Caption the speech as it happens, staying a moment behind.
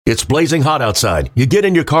It's blazing hot outside. You get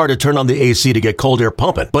in your car to turn on the AC to get cold air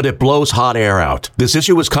pumping, but it blows hot air out. This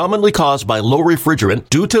issue is commonly caused by low refrigerant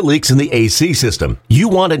due to leaks in the AC system. You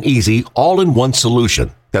want an easy, all-in-one solution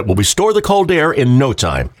that will restore the cold air in no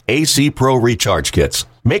time. AC Pro Recharge Kits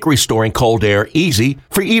make restoring cold air easy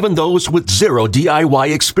for even those with zero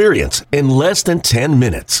DIY experience in less than 10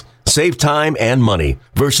 minutes. Save time and money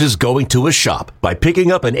versus going to a shop by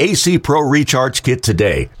picking up an AC Pro Recharge Kit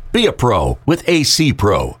today. Be a pro with AC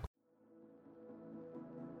Pro.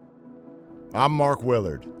 I'm Mark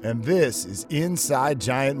Willard, and this is Inside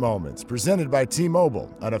Giant Moments, presented by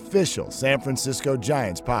T-Mobile, an official San Francisco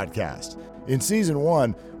Giants podcast. In Season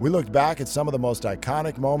 1, we looked back at some of the most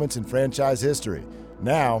iconic moments in franchise history.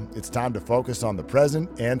 Now, it's time to focus on the present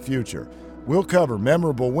and future. We'll cover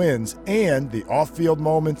memorable wins and the off-field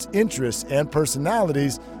moments, interests, and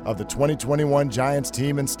personalities of the 2021 Giants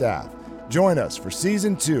team and staff. Join us for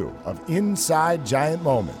Season 2 of Inside Giant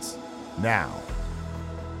Moments, now.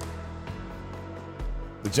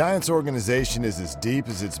 The Giants organization is as deep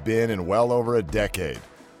as it's been in well over a decade.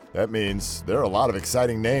 That means there are a lot of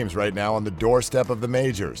exciting names right now on the doorstep of the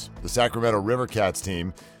majors. The Sacramento Rivercats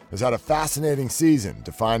team has had a fascinating season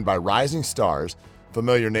defined by rising stars,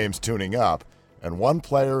 familiar names tuning up, and one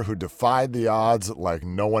player who defied the odds like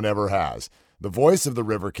no one ever has. The voice of the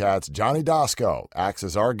Rivercats, Johnny Doskow, acts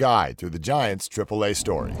as our guide through the Giants' AAA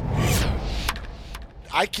story.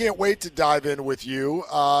 I can't wait to dive in with you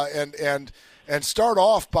and start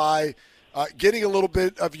off by getting a little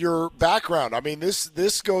bit of your background. I mean,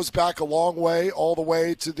 this goes back a long way, all the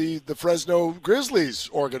way to the Fresno Grizzlies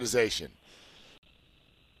organization.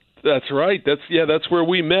 That's right. That's where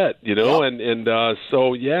we met, you know, Yep. I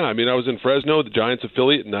mean, I was in Fresno, the Giants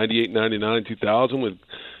affiliate in 98, 99, 2000 with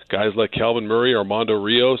guys like Calvin Murray, Armando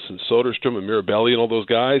Rios, and Soderstrom and Mirabelli and all those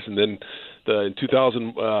guys. And then in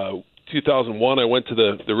 2001, I went to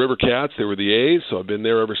the Rivercats. They were the A's, so I've been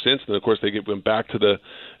there ever since. And then, of course, they went back to the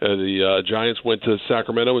Giants, went to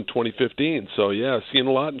Sacramento in 2015. So, yeah, seeing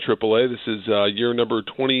a lot in AAA. This is year number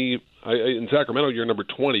 20. In Sacramento, year number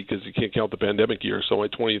 20, because you can't count the pandemic year, so my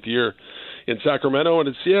 20th year in Sacramento, and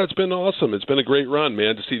it's been awesome. It's been a great run,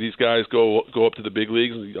 man, to see these guys go up to the big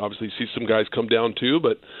leagues, and obviously see some guys come down too.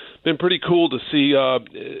 But been pretty cool to see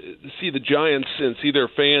the Giants and see their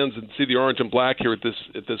fans and see the orange and black here at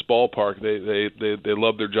this ballpark. They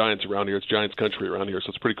love their Giants around here. It's Giants country around here, so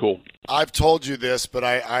it's pretty cool. I've told you this, but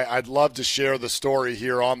I'd love to share the story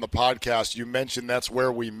here on the podcast. You mentioned that's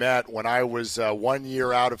where we met when I was 1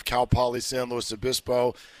 year out of Cal Poly San Luis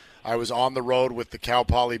Obispo. I was on the road with the Cal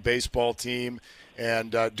Poly baseball team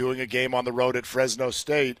and doing a game on the road at Fresno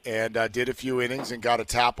State, and did a few innings and got a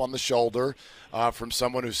tap on the shoulder from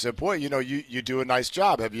someone who said, boy, you do a nice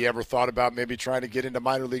job. Have you ever thought about maybe trying to get into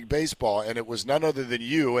minor league baseball? And it was none other than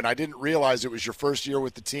you, and I didn't realize it was your first year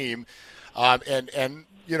with the team.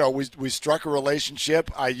 We struck a relationship.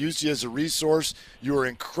 I used you as a resource. You were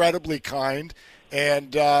incredibly kind.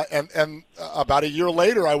 And about a year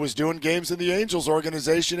later, I was doing games in the Angels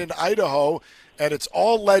organization in Idaho, and it's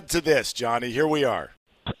all led to this, Johnny. Here we are.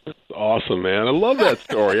 Awesome, man. I love that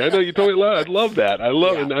story. I know you told me I love that. I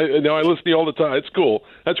love it. And I listen to you all the time. It's cool.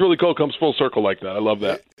 That's really cool. It comes full circle like that. I love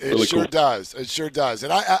that. It really sure cool. does. It sure does.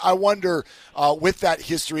 And I wonder, with that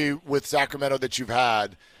history with Sacramento that you've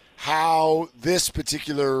had, how this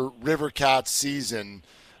particular Rivercats season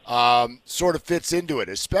sort of fits into it,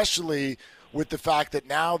 especially with the fact that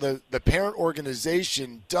now the parent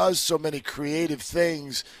organization does so many creative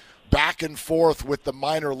things back and forth with the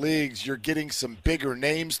minor leagues. You're getting some bigger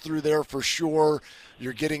names through there for sure.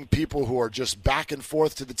 You're getting people who are just back and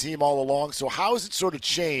forth to the team all along. So how has it sort of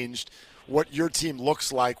changed what your team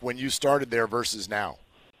looks like when you started there versus now?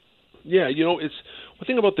 Yeah, it's one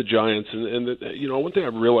thing about the Giants, and one thing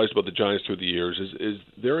I've realized about the Giants through the years is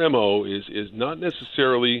their MO is not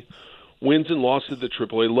necessarily wins and losses at the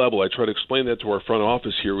AAA level. I try to explain that to our front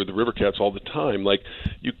office here with the Rivercats all the time. Like,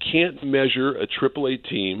 you can't measure a AAA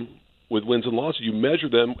team with wins and losses. You measure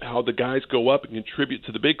them how the guys go up and contribute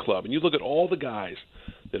to the big club. And you look at all the guys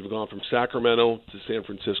that have gone from Sacramento to San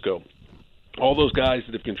Francisco, all those guys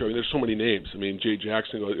that have contributed. There's so many names. I mean, Jay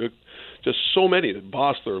Jackson, just so many.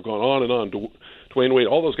 Bosler have gone on and on. Dwayne Wade,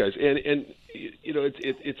 all those guys. And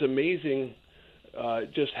it's amazing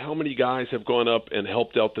just how many guys have gone up and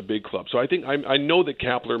helped out the big club. So I think I know that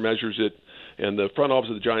Kapler measures it, and the front office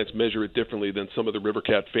of the Giants measure it differently than some of the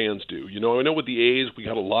Rivercat fans do. I know with the A's, we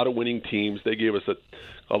had a lot of winning teams. They gave us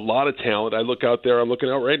a lot of talent. I look out there. I'm looking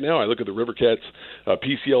out right now. I look at the Rivercats,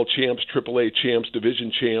 PCL champs, AAA champs,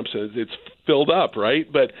 division champs, and it's filled up,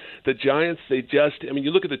 right? But the Giants,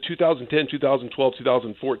 you look at the 2010, 2012,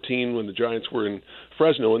 2014 when the Giants were in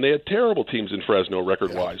Fresno, and they had terrible teams in Fresno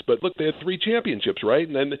record-wise. But look, they had 3 championships, right?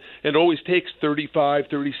 And it always takes 35,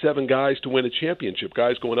 37 guys to win a championship,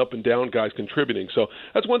 guys going up and down, guys contributing. So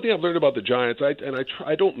that's one thing I've learned about the Giants.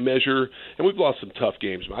 I don't measure, and we've lost some tough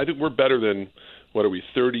games. I think we're better than,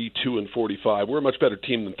 32-45. We're a much better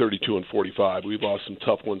team than 32-45. We've lost some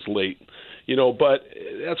tough ones late. But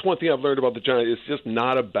that's one thing I've learned about the Giants. It's just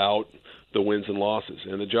not about the wins and losses.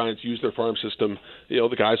 And the Giants use their farm system.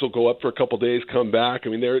 The guys will go up for a couple days, come back. I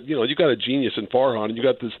mean, you got a genius in Farhan, and you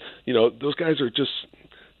got this, those guys are just,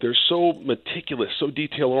 they're so meticulous, so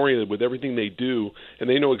detail-oriented with everything they do, and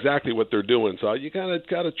they know exactly what they're doing. So you got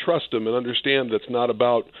to trust them and understand that's not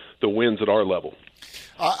about the wins at our level.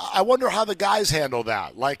 I wonder how the guys handle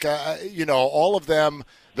that. Like, all of them,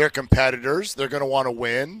 they're competitors. They're going to want to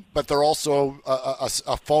win, but they're also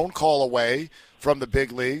a phone call away from the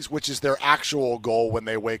big leagues, which is their actual goal when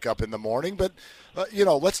they wake up in the morning. But,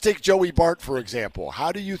 let's take Joey Bart, for example.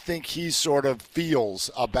 How do you think he sort of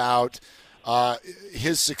feels about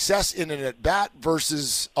his success in an at-bat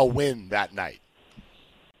versus a win that night?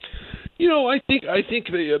 I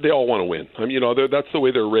think they all want to win. I mean, that's the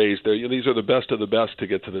way they're raised. These are the best of the best to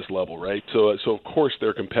get to this level, right? So of course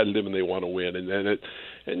they're competitive and they want to win. And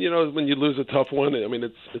when you lose a tough one, I mean,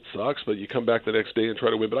 it sucks, but you come back the next day and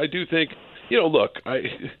try to win. But I do think,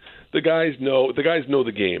 the guys know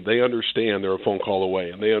the game. They understand they're a phone call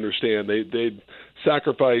away, and they understand they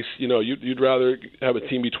sacrifice. You'd rather have a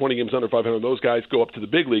team be 20 games under 500. Those guys go up to the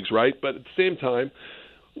big leagues, right? But at the same time,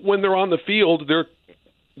 when they're on the field, they're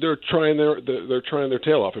trying their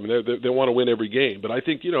tail off. I mean, they want to win every game. But I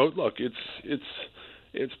think look,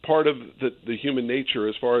 it's part of the human nature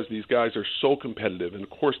as far as these guys are so competitive, and of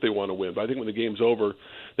course they want to win. But I think when the game's over,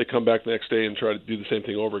 they come back the next day and try to do the same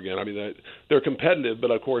thing over again. I mean, they're competitive,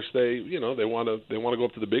 but of course they want to go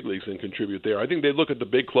up to the big leagues and contribute there. I think they look at the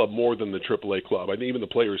big club more than the AAA club. I think even the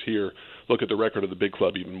players here look at the record of the big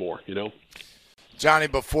club even more. Johnny,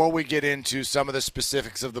 before we get into some of the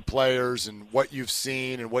specifics of the players and what you've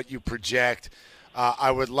seen and what you project,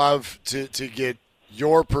 I would love to get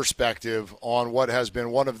your perspective on what has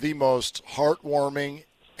been one of the most heartwarming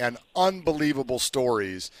and unbelievable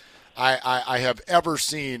stories I have ever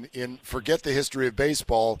seen in, forget the history of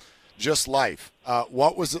baseball, just life.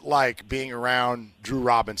 What was it like being around Drew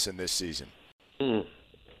Robinson this season?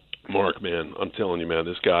 Mark, man, I'm telling you, man,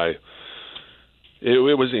 this guy –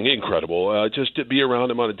 it was incredible. Just to be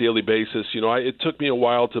around him on a daily basis. It took me a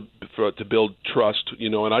while to build trust.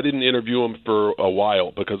 And I didn't interview him for a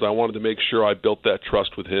while because I wanted to make sure I built that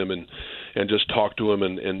trust with him and just talk to him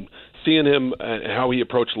and seeing him and how he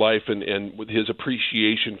approached life and with his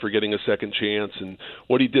appreciation for getting a second chance and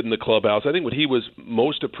what he did in the clubhouse. I think what he was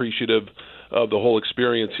most appreciative of the whole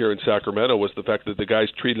experience here in Sacramento was the fact that the guys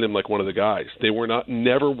treated him like one of the guys. They were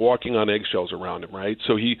never walking on eggshells around him, right?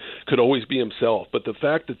 So he could always be himself. But the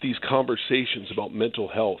fact that these conversations about mental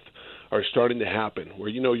health are starting to happen, where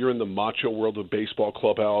you're in the macho world of baseball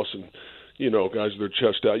clubhouse and guys with their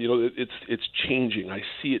chest out. It's changing. I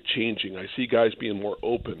see it changing. I see guys being more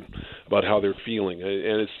open about how they're feeling.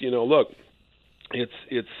 And it's look,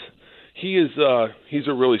 he's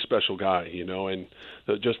a really special guy, and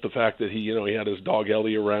just the fact that he had his dog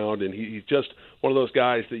Ellie around, and he's just one of those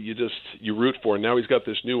guys that you root for. And now he's got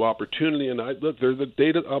this new opportunity. And there's a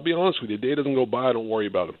day. I'll be honest with you, a day doesn't go by I don't worry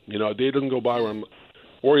about him. A day doesn't go by where I'm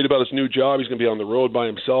worried about his new job. He's going to be on the road by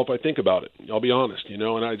himself. I think about it. I'll be honest, and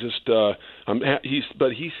I just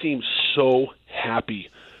but he seems so happy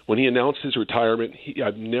when he announced his retirement.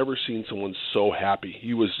 I've never seen someone so happy.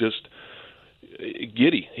 He was just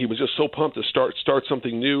giddy. He was just so pumped to start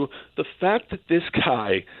something new. The fact that this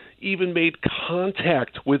guy even made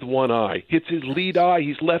contact with one eye. It's his lead eye.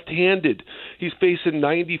 He's left-handed. He's facing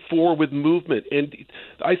 94 with movement. And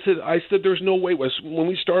I said, there's no way. When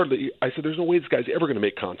we started, I said, there's no way this guy's ever going to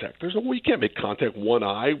make contact. There's no way you can't make contact with one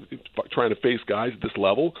eye trying to face guys at this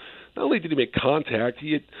level. Not only did he make contact,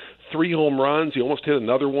 he had 3 home runs. He almost hit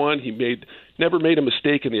another one. He never made a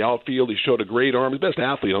mistake in the outfield. He showed a great arm. He's the best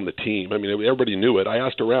athlete on the team. I mean, everybody knew it. I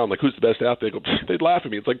asked around, who's the best athlete? They'd laugh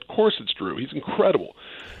at me. It's like, of course it's Drew. He's incredible.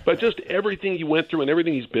 But just everything he went through and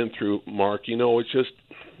everything he's been through, Mark,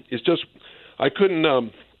 it's just, I couldn't,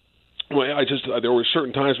 there were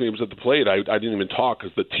certain times when he was at the plate, I didn't even talk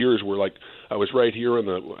because the tears were like, I was right here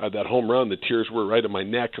at that home run, the tears were right in my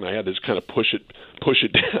neck, and I had to just kind of push it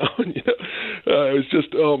down. It was just,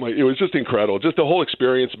 it was just incredible. Just the whole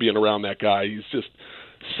experience being around that guy. He's just,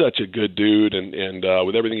 such a good dude, and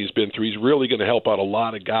with everything he's been through, he's really going to help out a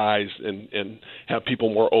lot of guys and have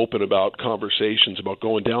people more open about conversations about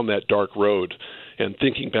going down that dark road and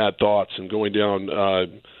thinking bad thoughts and going down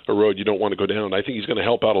a road you don't want to go down. I think he's going to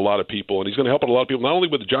help out a lot of people, and he's going to help out a lot of people, not only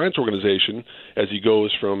with the Giants organization as he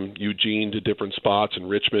goes from Eugene to different spots in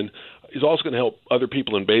Richmond. He's also going to help other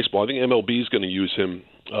people in baseball. I think MLB is going to use him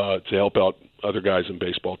to help out other guys in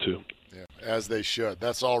baseball too. Yeah, as they should.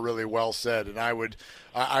 That's all really well said, and I would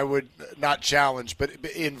not challenge, but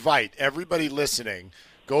invite everybody listening.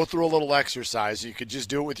 Go through a little exercise. You could just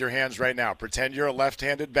do it with your hands right now. Pretend you're a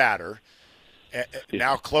left-handed batter.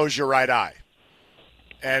 Now close your right eye,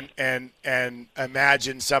 and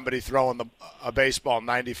imagine somebody throwing a baseball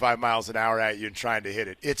 95 miles an hour at you and trying to hit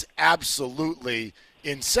it. It's absolutely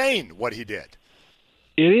insane what he did.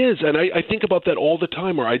 It is, and I think about that all the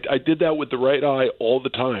time. Or I did that with the right eye all the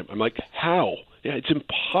time. I'm like, how? Yeah, it's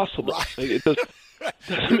impossible. Right. It does.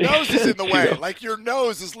 Your nose is in the way. You know? Like your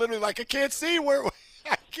nose is literally like I can't see where.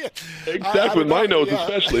 I can't. Exactly, with my nose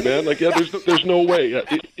especially, man. Like, there's no way.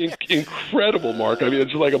 Incredible, Mark. I mean,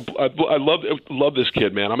 it's like I love this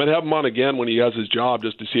kid, man. I'm gonna have him on again when he has his job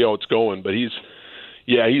just to see how it's going. But he's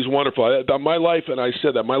wonderful. My life, and I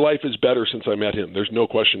said that my life is better since I met him. There's no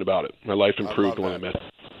question about it. My life improved when I met him.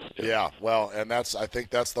 Yeah, well, and I think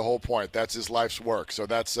that's the whole point. That's his life's work. So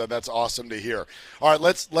that's awesome to hear. All right,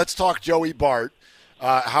 let's talk Joey Bart.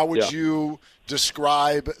 How would you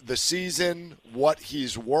describe the season, what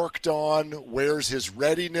he's worked on, where's his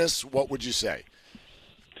readiness? What would you say?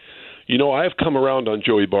 You know, I have come around on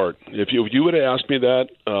Joey Bart. If you would have asked me that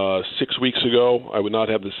 6 weeks ago, I would not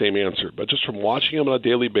have the same answer. But just from watching him on a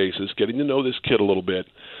daily basis, getting to know this kid a little bit,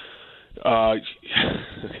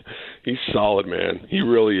 he's solid, man. He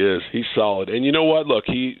really is. He's solid. And you know what? Look,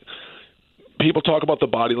 people talk about the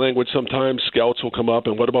body language sometimes. Scouts will come up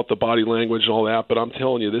and what about the body language and all that. But I'm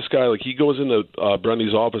telling you, this guy, like, he goes into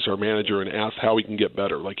Brendy's office, our manager, and asks how he can get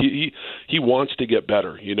better. Like, he wants to get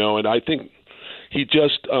better, you know. And I think he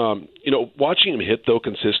just, watching him hit, though,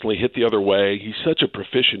 consistently, hit the other way. He's such a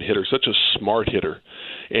proficient hitter, such a smart hitter.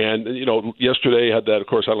 And, yesterday had that, of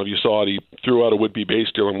course, I don't know if you saw it, he threw out a would-be base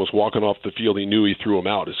stealer and was walking off the field. He knew he threw him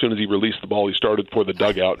out. As soon as he released the ball, he started for the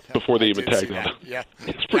dugout before they even tagged him. Yeah.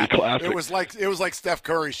 It's pretty classic. It was like Steph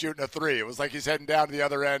Curry shooting a three. It was like he's heading down to the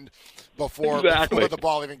other end before the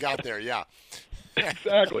ball even got there, yeah.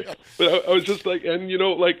 Exactly. But I was just like, and,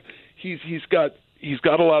 he's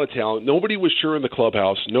got a lot of talent. Nobody was sure in the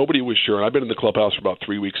clubhouse. Nobody was sure. I've been in the clubhouse for about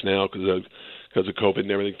 3 weeks now because of COVID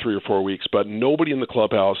and everything, 3 or 4 weeks. But nobody in the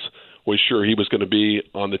clubhouse was sure he was going to be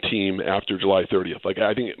on the team after July 30th. Like,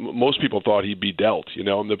 I think most people thought he'd be dealt,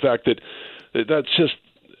 and the fact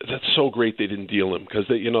that's so great they didn't deal him because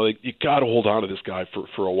you got to hold on to this guy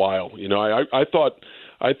for a while. I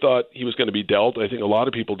thought he was going to be dealt. I think a lot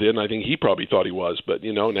of people did, and I think he probably thought he was. But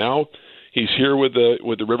now he's here with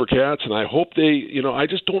the River Cats, and I hope I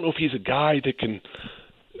just don't know if he's a guy that can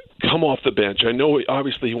come off the bench. I know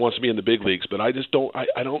obviously he wants to be in the big leagues, but I just don't.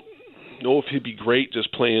 I don't know if he'd be great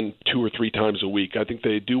just playing 2 or 3 times a week. I think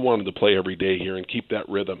they do want him to play every day here and keep that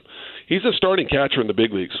rhythm. He's a starting catcher in the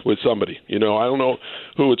big leagues with somebody. I don't know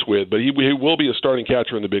who it's with, but he will be a starting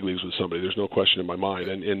catcher in the big leagues with somebody. There's no question in my mind.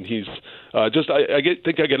 And he's I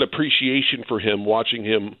get appreciation for him watching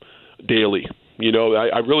him daily.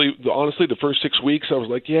 I really, honestly, the first 6 weeks I was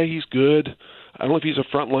like, yeah, he's good. I don't know if he's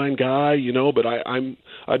a frontline guy, but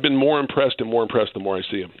I've been more impressed the more I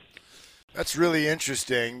see him. That's really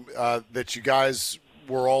interesting that you guys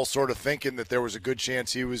were all sort of thinking that there was a good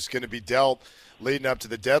chance he was going to be dealt leading up to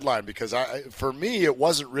the deadline because for me, it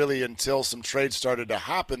wasn't really until some trades started to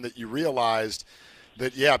happen that you realized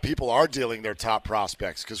that, yeah, people are dealing their top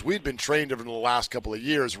prospects because we'd been trained over the last couple of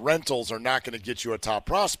years. Rentals are not going to get you a top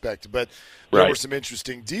prospect, but there were some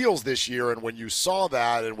interesting deals this year, and when you saw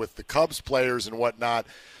that and with the Cubs players and whatnot,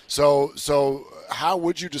 so how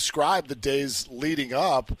would you describe the days leading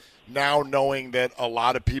up now knowing that a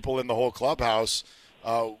lot of people in the whole clubhouse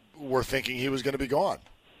were thinking he was going to be gone?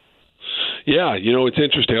 Yeah, it's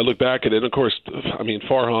interesting. I look back at it, and of course,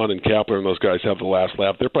 Farhan and Kapler and those guys have the last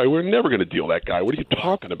laugh. We're never going to deal that guy. What are you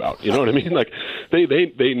talking about? You know what I mean? Like,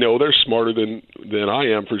 they know they're smarter than I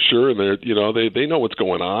am for sure, and they know what's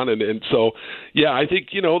going on, and so, yeah, I think,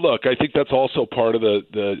 look, I think that's also part of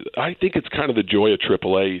I think it's kind of the joy of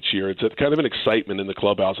AAA each year. It's a kind of an excitement in the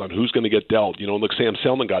clubhouse on who's going to get dealt. Look, Sam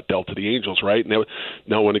Selman got dealt to the Angels, right?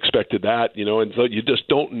 No one expected that, and so you just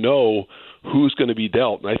don't know who's going to be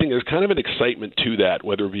dealt. And I think there's kind of an excitement to that,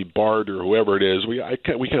 whether it be Bart or whoever it is. We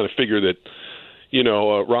kind of figure that,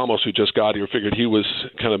 Ramos, who just got here, figured he was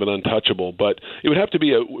kind of an untouchable. But it would have to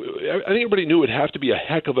be I think everybody knew it would have to be a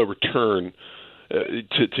heck of a return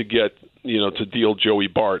to get to deal Joey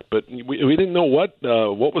Bart, but we didn't know what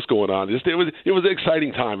was going on. It was an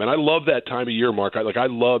exciting time, and I love that time of year, Mark. I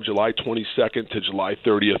love July 22nd to July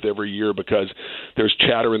 30th every year because there's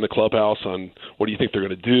chatter in the clubhouse on what do you think they're going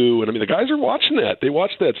to do, and I mean the guys are watching that. They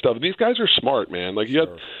watch that stuff. And these guys are smart, man. Like you have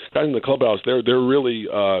guys in the clubhouse, they're really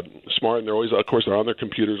smart, and they're always, of course, they're on their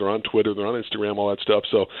computers, they're on Twitter, they're on Instagram, all that stuff.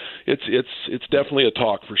 So it's definitely a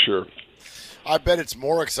talk for sure. I bet it's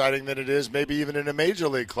more exciting than it is maybe even in a major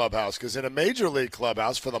league clubhouse, because in a major league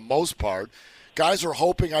clubhouse, for the most part, guys are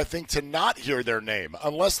hoping, I think, to not hear their name,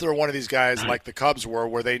 unless they're one of these guys like the Cubs were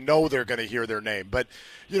where they know they're going to hear their name. But,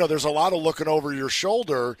 there's a lot of looking over your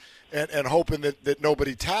shoulder and hoping that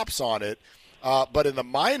nobody taps on it. But in the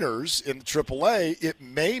minors, in AAA, it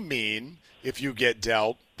may mean, if you get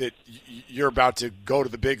dealt, that you're about to go to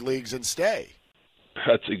the big leagues and stay.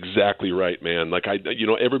 That's exactly right, man. Like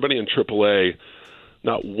everybody in AAA,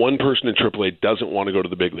 not one person in AAA doesn't want to go to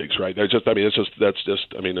the big leagues, right? It's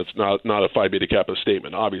not a Phi Beta Kappa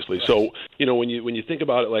statement, obviously. Right. So, when you think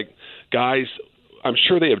about it, like guys, I'm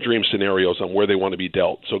sure they have dream scenarios on where they want to be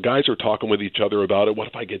dealt. So guys are talking with each other about it. What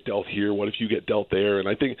if I get dealt here? What if you get dealt there? And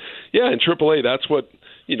I think, in AAA, that's what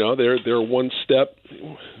they're one step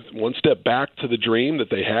back to the dream that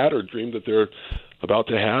they had or dream that they're about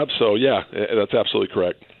to have. So, yeah, that's absolutely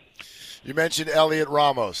correct. You mentioned Elliot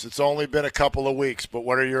Ramos. It's only been a couple of weeks, but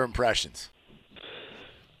what are your impressions?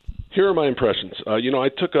 Here are my impressions. I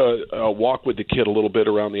took a walk with the kid a little bit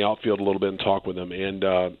around the outfield a little bit and talked with him. And,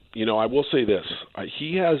 I will say this.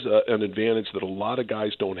 He has an advantage that a lot of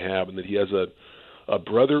guys don't have, and that he has a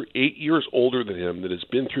brother 8 years older than him that has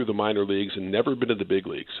been through the minor leagues and never been to the big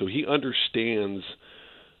leagues. So he understands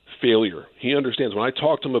failure. He understands. When I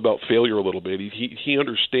talk to him about failure a little bit, he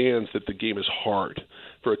understands that the game is hard.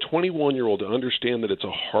 For a 21-year-old to understand that it's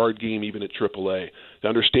a hard game even at AAA, to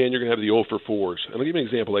understand you're going to have the 0 for 4s. And I'll give you an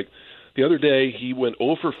example. Like the other day, he went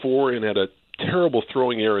 0 for 4 and had a terrible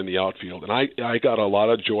throwing error in the outfield. And I got a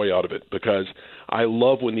lot of joy out of it because I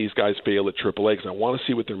love when these guys fail at AAA because I want to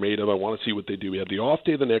see what they're made of. I want to see what they do. We had the off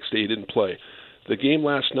day the next day. He didn't play. The game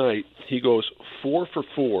last night, he goes 4 for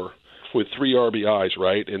 4 with 3 RBIs,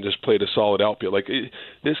 right, and just played a solid outfield. Like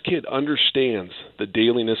this kid understands the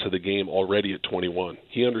dailiness of the game already at 21.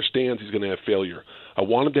 He understands he's going to have failure. I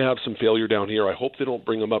want him to have some failure down here. I hope they don't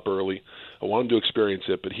bring him up early. I want him to experience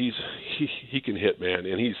it, but he can hit, man,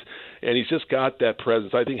 and he's just got that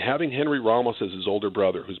presence. I think having Henry Ramos as his older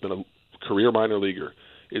brother, who's been a career minor leaguer,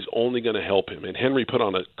 is only going to help him. And Henry put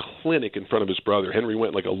on a clinic in front of his brother. Henry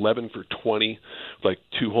went like 11 for 20, like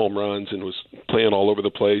 2 home runs, and was playing all over the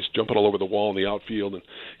place, jumping all over the wall in the outfield. And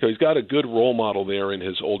he's got a good role model there in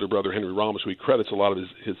his older brother, Henry Ramos, who he credits a lot of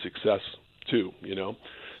his success too,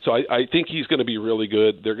 So I think he's going to be really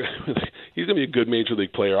good. He's going to be a good major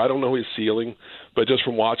league player. I don't know his ceiling, but just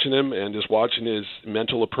from watching him and just watching his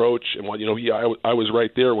mental approach, and I was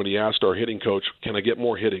right there when he asked our hitting coach, "Can I get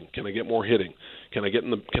more hitting? Can I get more hitting? Can I get in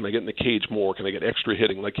the cage more? Can I get extra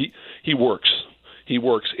hitting?" Like he works. He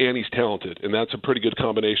works, and he's talented, and that's a pretty good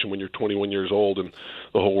combination when you're 21 years old and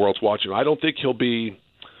the whole world's watching. I don't think he'll be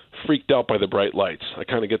freaked out by the bright lights. I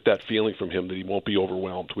kind of get that feeling from him that he won't be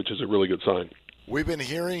overwhelmed, which is a really good sign. We've been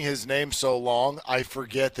hearing his name so long, I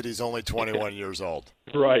forget that he's only 21 years old.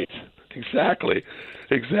 Right. Exactly.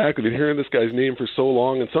 Been hearing this guy's name for so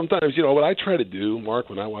long, and sometimes, what I try to do, Mark,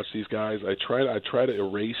 when I watch these guys, I try to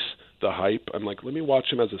erase the hype. I'm like, let me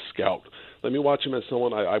watch him as a scout. Let me watch him as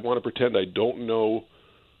someone I want to pretend I don't know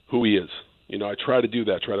who he is. I try to do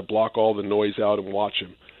that, try to block all the noise out and watch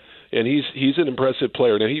him. And he's an impressive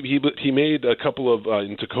player. Now he made a couple of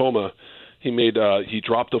in Tacoma. He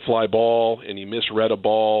dropped a fly ball and he misread a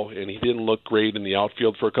ball and he didn't look great in the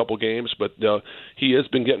outfield for a couple games, but he has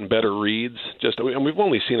been getting better reads. And we've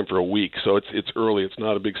only seen him for a week, so it's early. It's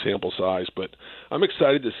not a big sample size, but I'm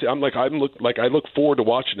excited to see. I look forward to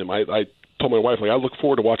watching him. I told my wife I look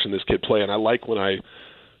forward to watching this kid play, and I like when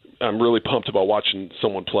I'm really pumped about watching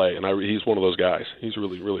someone play, and he's one of those guys. He's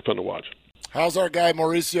really, really fun to watch. How's our guy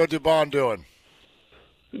Mauricio Dubon doing?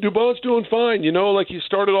 Dubon's doing fine. He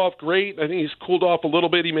started off great. I think he's cooled off a little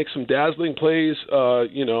bit. He makes some dazzling plays, at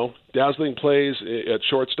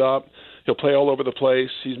shortstop. He'll play all over the place.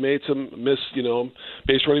 He's made some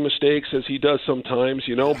base running mistakes, as he does sometimes,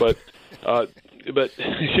 but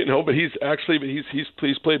he's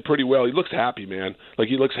played pretty well. He looks happy, man.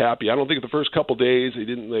 He looks happy. I don't think the first couple days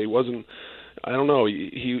he wasn't. I don't know.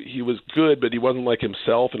 He was good, but he wasn't like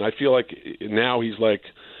himself. And I feel like now he's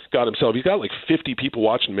got himself. He's got 50 people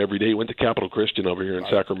watching him every day. He went to Capital Christian over here in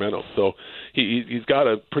Sacramento, so he's got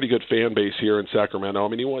a pretty good fan base here in Sacramento. I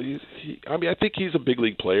mean, I think he's a big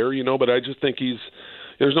league player, but I just think he's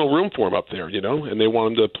there's no room for him up there, and they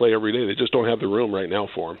want him to play every day. They just don't have the room right now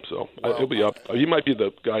for him. So he'll be up. He might be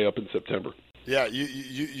the guy up in September. Yeah,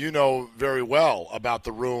 you know very well about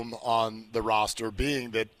the room on the roster,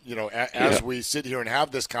 being that, as we sit here and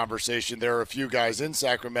have this conversation, there are a few guys in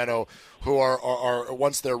Sacramento who are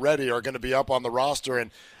once they're ready, are going to be up on the roster.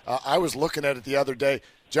 And I was looking at it the other day.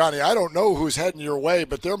 Johnny, I don't know who's heading your way,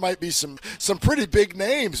 but there might be some pretty big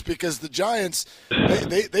names, because the Giants,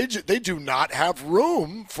 they do not have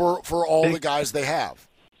room for all the guys they have.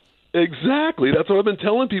 Exactly. That's what I've been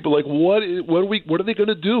telling people. Like, what are they going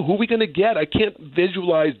to do? Who are we going to get? I can't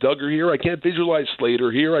visualize Duggar here. I can't visualize Slater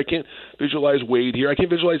here. I can't visualize Wade here. I can't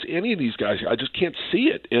visualize any of these guys here. I just can't see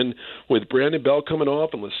it. And with Brandon Belt coming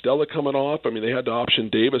off and LaStella coming off, I mean, they had to option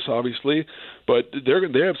Davis, obviously, but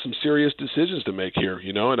they have some serious decisions to make here,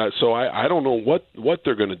 And so I don't know what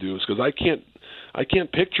they're going to do, because I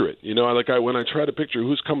can't picture it. When I try to picture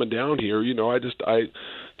who's coming down here,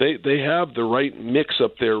 they have the right mix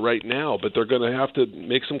up there right now, but they're going to have to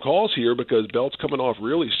make some calls here, because Belt's coming off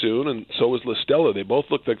really soon, and so is LaStella. They both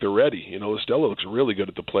look like they're ready. LaStella looks really good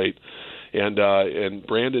at the plate, and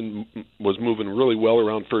Brandon was moving really well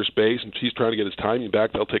around first base, and he's trying to get his timing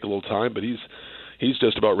back. That'll take a little time, but he's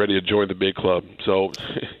just about ready to join the big club. So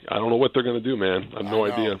I don't know what they're going to do, man. I have no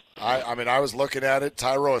idea. I was looking at it.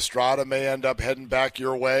 Thairo Estrada may end up heading back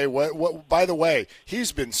your way. What? By the way,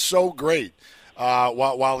 he's been so great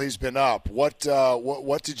while he's been up. What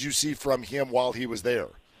did you see from him while he was there?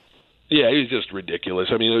 Yeah, he's just ridiculous.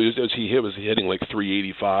 I mean, he was hitting like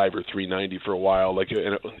 385 or 390 for a while, like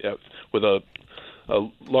with a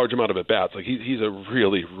large amount of at bats. Like he's a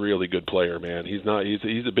really, really good player, man. He's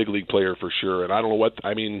a big league player for sure. And I don't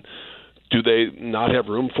know do they not have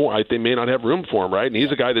room for him? They may not have room for him, right? And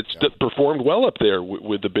he's a guy that's performed well up there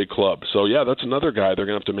with the big club. So yeah, that's another guy they're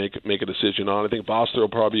going to have to make a decision on. I think Vossler will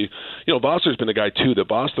probably, Vossler's been a guy too that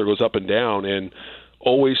Vossler goes up and down and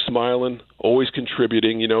always smiling, always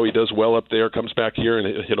contributing. He does well up there. Comes back here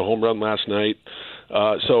and hit a home run last night.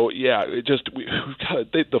 So yeah,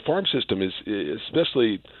 the farm system is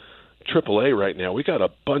especially AAA right now. We got a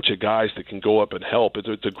bunch of guys that can go up and help.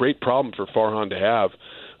 It's a great problem for Farhan to have,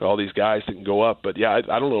 all these guys that can go up. But yeah,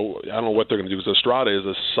 I don't know what they're going to do, because Estrada is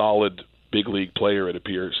a solid big league player, it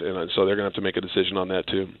appears, and so they're going to have to make a decision on that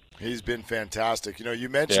too. He's been fantastic. You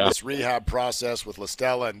mentioned this rehab process with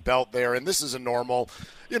LaStella and Belt there, and this is a normal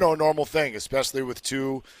thing, especially with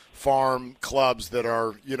two farm clubs that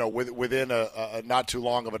are, within a not too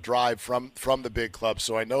long of a drive from the big club.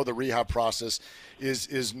 So I know the rehab process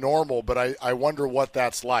is normal, but I wonder what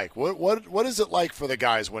that's like. What is it like for the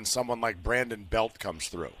guys when someone like Brandon Belt comes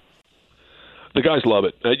through? The guys love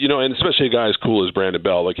it, and especially a guy as cool as Brandon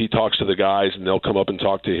Belt. Like, he talks to the guys, and they'll come up and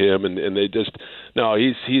talk to him, and they just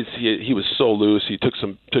he was so loose. He took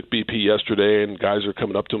BP yesterday, and guys are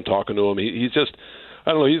coming up to him, talking to him. He's just,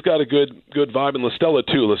 I don't know, he's got a good vibe. And LaStella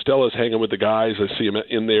too. LaStella's hanging with the guys. I see him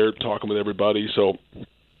in there talking with everybody. So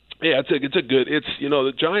yeah,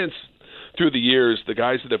 the Giants, through the years, the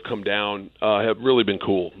guys that have come down have really been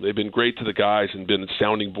cool. They've been great to the guys and been a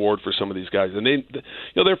sounding board for some of these guys. And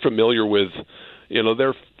they're familiar with,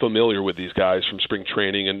 these guys from spring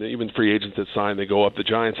training, and even free agents that sign, they go up. The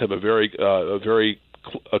Giants have a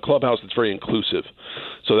clubhouse that's very inclusive.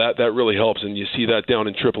 So that really helps, and you see that down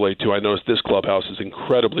in AAA too. I noticed this clubhouse is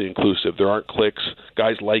incredibly inclusive. There aren't cliques.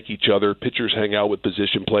 Guys like each other. Pitchers hang out with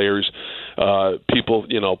position players. People,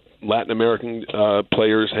 Latin American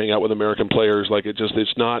players hang out with American players. Like, it's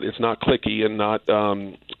not cliquey, and not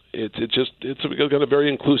it's got a very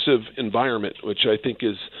inclusive environment, which I think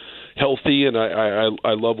is healthy, and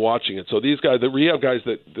I love watching it. So these guys, the rehab guys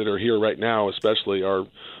that are here right now especially, are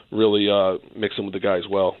really mixing with the guys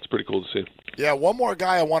well. It's pretty cool to see. Yeah, one more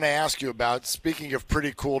guy I want to ask you about. Speaking of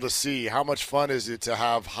pretty cool to see, how much fun is it to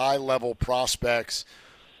have high-level prospects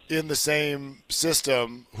in the same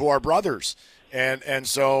system who are brothers? And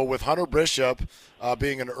so with Hunter Bishop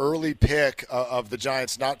being an early pick of the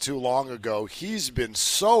Giants not too long ago, he's been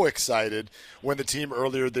so excited when the team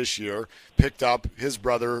earlier this year picked up his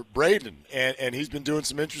brother Braden. And he's been doing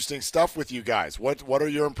some interesting stuff with you guys. What are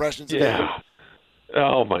your impressions of him?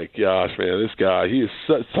 Oh, my gosh, man, this guy,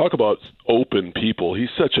 talk about open people. He's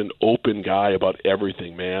such an open guy about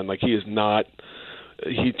everything, man. Like, he's an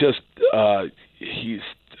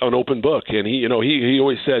open book. And he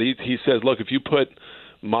always said, he says, look, if you put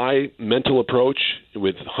my mental approach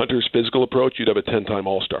with Hunter's physical approach, you'd have a 10-time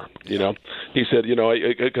All-Star, He said,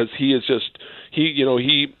 because he is just,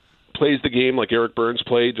 he plays the game like Eric Burns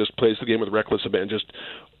played, just plays the game with reckless abandon, just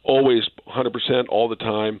always 100% all the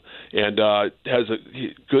time, and has a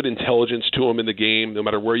good intelligence to him in the game, no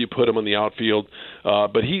matter where you put him on the outfield.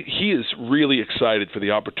 But he is really excited for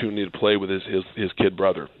the opportunity to play with his kid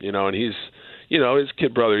brother, and he's, his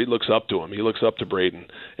kid brother, he looks up to him. He looks up to Braden.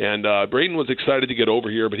 And Braden was excited to get over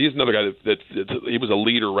here, but he's another guy that he was a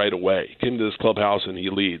leader right away. He came to this clubhouse and he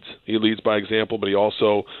leads. He leads by example, but he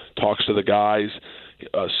also talks to the guys.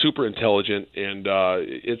 Super intelligent, and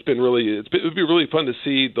it would be really fun to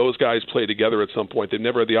see those guys play together at some point. They've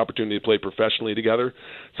never had the opportunity to play professionally together,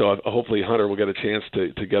 so hopefully Hunter will get a chance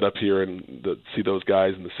to get up here and see those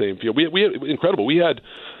guys in the same field. We had incredible. We had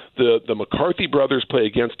the McCarthy brothers play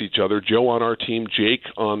against each other, Joe on our team, Jake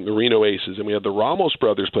on the Reno Aces, and we had the Ramos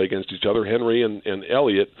brothers play against each other, Henry and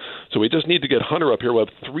Elliot. So we just need to get Hunter up here. We'll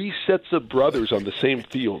have 3 sets of brothers on the same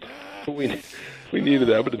field. We needed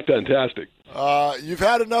that, but it's fantastic. You've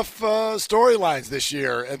had enough storylines this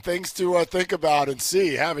year and things to think about and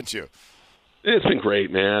see, haven't you? It's been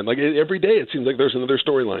great, man. Like every day, it seems like there's another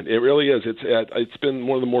storyline. It really is. It's been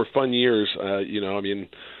one of the more fun years.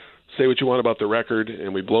 Say what you want about the record,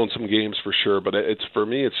 and we've blown some games for sure. But for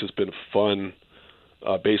me, it's just been fun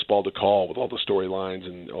baseball to call with all the storylines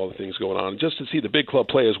and all the things going on. And just to see the big club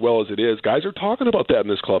play as well as it is, guys are talking about that in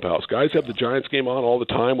this clubhouse. Guys have the Giants game on all the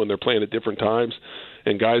time when they're playing at different times,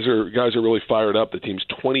 and guys are really fired up. The team's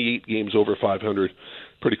 28 games over 500.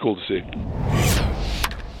 Pretty cool to see.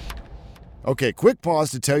 Okay, quick pause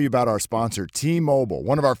to tell you about our sponsor, T-Mobile,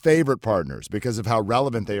 one of our favorite partners because of how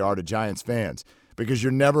relevant they are to Giants fans. Because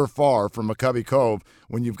you're never far from McCovey Cove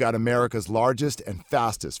when you've got America's largest and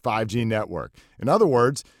fastest 5G network. In other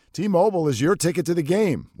words, T-Mobile is your ticket to the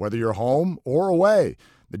game, whether you're home or away.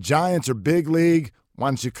 The Giants are big league. Why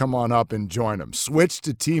don't you come on up and join them? Switch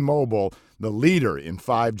to T-Mobile, the leader in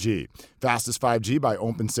 5G. Fastest 5G by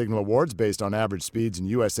Open Signal Awards based on average speeds in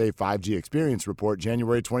USA 5G Experience Report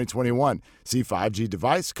January 2021. See 5G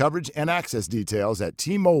device coverage and access details at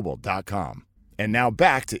T-Mobile.com. And now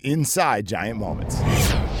back to Inside Giant Moments.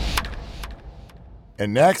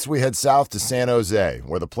 And next, we head south to San Jose,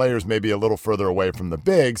 where the players may be a little further away from the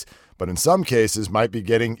bigs, but in some cases might be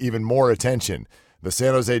getting even more attention. The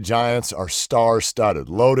San Jose Giants are star-studded,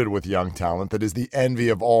 loaded with young talent that is the envy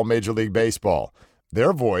of all Major League Baseball.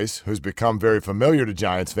 Their voice, who's become very familiar to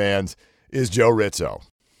Giants fans, is Joe Rizzo.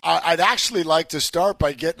 I'd actually like to start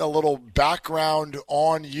by getting a little background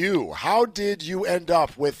on you. How did you end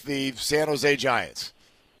up with the San Jose Giants?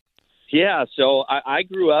 Yeah, so I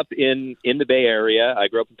grew up in the Bay Area. I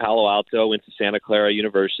grew up in Palo Alto, went to Santa Clara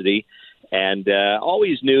University, and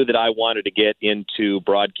always knew that I wanted to get into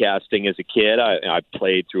broadcasting as a kid. I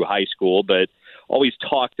played through high school, but always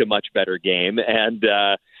talked a much better game. And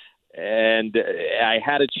I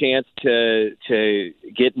had a chance to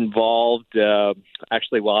get involved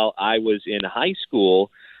actually while I was in high school,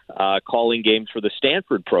 calling games for the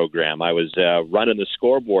Stanford program. I was running the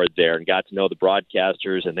scoreboard there and got to know the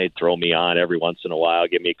broadcasters, and they'd throw me on every once in a while,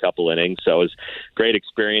 give me a couple innings. So it was a great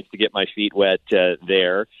experience to get my feet wet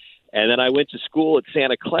there. And then I went to school at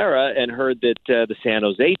Santa Clara and heard that the San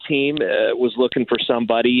Jose team was looking for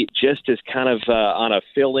somebody just as kind of on a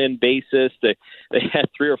fill-in basis. They had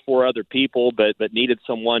 3 or 4 other people, but needed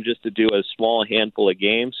someone just to do a small handful of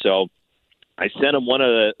games. So I sent them one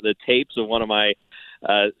of the tapes of one of my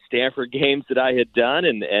Stanford games that I had done,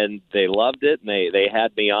 and they loved it, and they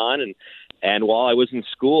had me on. And while I was in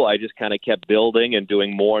school, I just kind of kept building and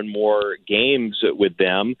doing more and more games with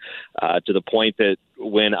them to the point that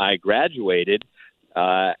when I graduated,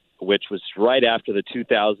 which was right after the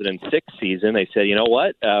 2006 season, they said, you know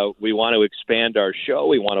what, we want to expand our show.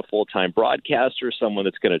 We want a full-time broadcaster, someone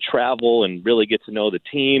that's going to travel and really get to know the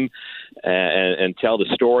team and tell the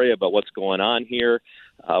story about what's going on here.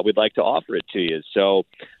 We'd like to offer it to you. So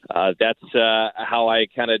that's how I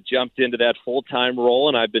kind of jumped into that full-time role,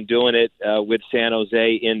 and I've been doing it with San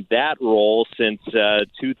Jose in that role since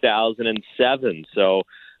 2007. So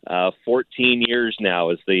 14 years now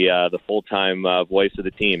as the full-time voice of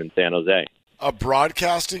the team in San Jose. A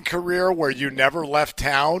broadcasting career where you never left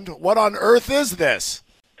town? What on earth is this?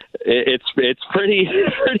 It's pretty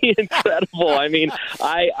incredible. I mean,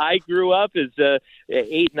 I grew up as a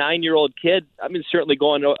 8-9-year-old kid. I mean, certainly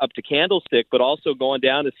going up to Candlestick, but also going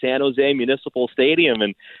down to San Jose Municipal Stadium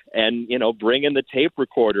and you know, bringing the tape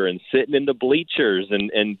recorder and sitting in the bleachers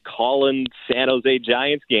and calling San Jose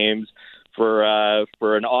Giants games for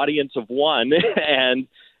an audience of one.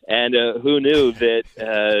 And who knew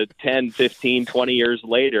that 10, 15, 20 years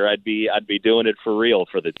later, I'd be doing it for real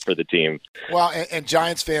for the team. Well, and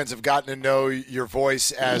Giants fans have gotten to know your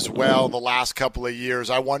voice as well the last couple of years.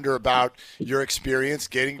 I wonder about your experience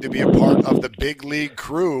getting to be a part of the big league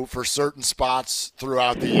crew for certain spots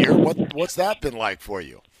throughout the year. What's that been like for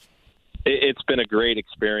you? It's been a great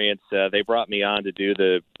experience. They brought me on to do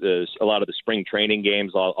a lot of the spring training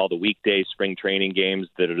games, all the weekday spring training games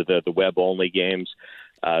that are the web-only games.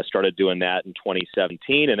 Started doing that in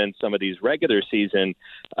 2017, and then some of these regular season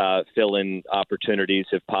fill-in opportunities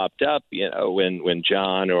have popped up. You know, when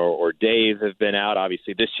John or Dave have been out.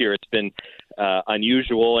 Obviously, this year it's been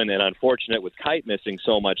unusual and unfortunate with Kite missing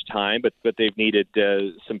so much time, but they've needed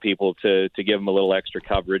some people to give them a little extra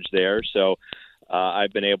coverage there. So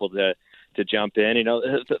I've been able to jump in. You know,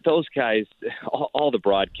 those guys, all the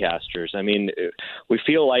broadcasters, I mean, we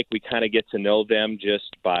feel like we kind of get to know them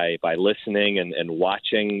just by listening and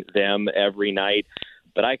watching them every night.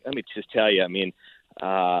 But let me just tell you, I mean,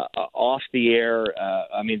 off the air,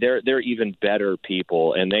 I mean, they're even better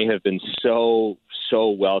people, and they have been so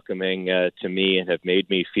welcoming to me and have made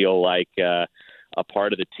me feel like a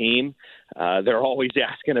part of the team. They're always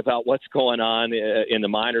asking about what's going on in the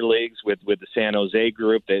minor leagues with the San Jose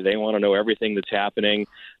group. They want to know everything that's happening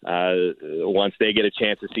once they get a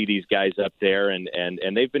chance to see these guys up there, and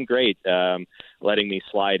they've been great letting me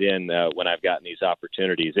slide in when I've gotten these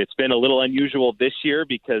opportunities. It's been a little unusual this year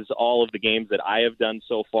because all of the games that I have done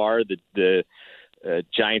so far, the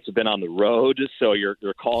Giants have been on the road, so you're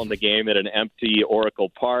calling the game at an empty Oracle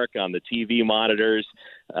Park on the TV monitors,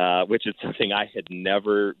 which is something I had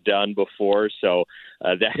never done before. So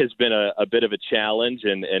that has been a bit of a challenge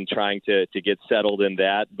and trying to get settled in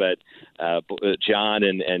that. But John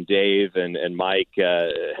and Dave and Mike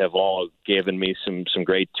have all given me some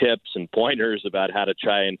great tips and pointers about how to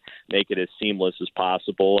try and make it as seamless as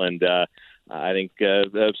possible. And I think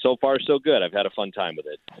so far so good. I've had a fun time with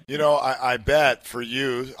it. You know, I bet for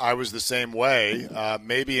you, I was the same way.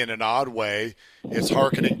 Maybe in an odd way, it's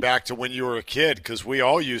hearkening back to when you were a kid, because we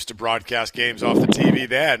all used to broadcast games off the TV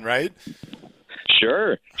then, right?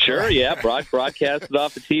 Sure, yeah. Broadcast it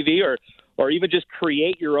off the TV, or even just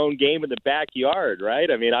create your own game in the backyard,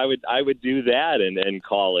 right? I mean, I would do that and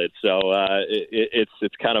call it. So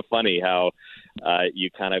it's kind of funny how you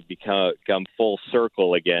kind of become full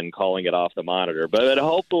circle again, calling it off the monitor. But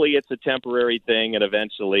hopefully it's a temporary thing, and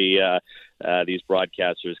eventually these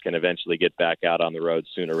broadcasters can eventually get back out on the road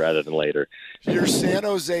sooner rather than later. Your San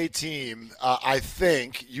Jose team, I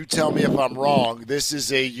think, you tell me if I'm wrong, this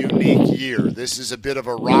is a unique year. This is a bit of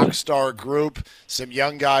a rock star group, some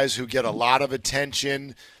young guys who get a lot of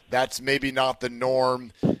attention. That's maybe not the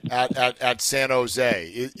norm at San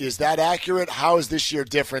Jose. Is that accurate? How is this year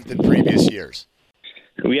different than previous years?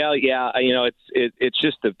 Yeah. You know, it's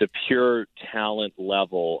just the pure talent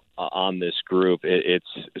level on this group. It's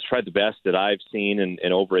probably the best that I've seen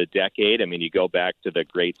in over a decade. I mean, you go back to the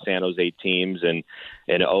great San Jose teams in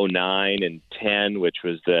 2009 and 10, which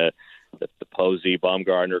was the Posey,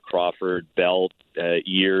 Bumgarner, Crawford, Belt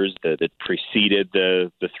years that preceded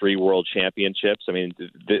the three world championships. I mean,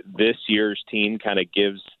 this year's team kind of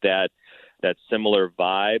gives that similar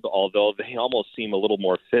vibe, although they almost seem a little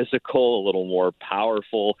more physical, a little more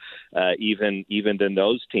powerful, even than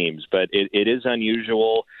those teams. But it is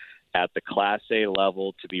unusual at the Class A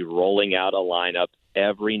level to be rolling out a lineup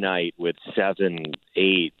every night with 7,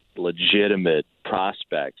 8 legitimate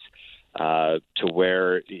prospects. To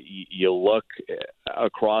where you look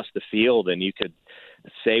across the field and you could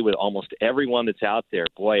say with almost everyone that's out there,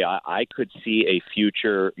 boy, I could see a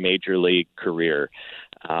future major league career.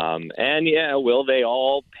 And yeah, will they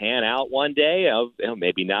all pan out one day?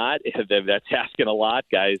 Maybe not. That's asking a lot,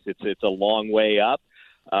 guys. It's a long way up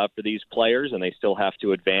for these players, and they still have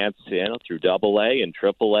to advance, through AA and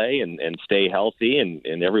AAA and stay healthy.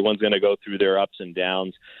 And everyone's going to go through their ups and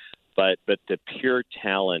downs. But the pure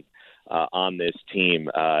talent on this team,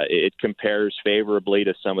 it compares favorably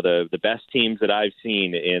to some of the best teams that I've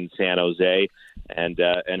seen in San Jose.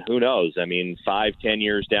 And who knows? I mean, 5-10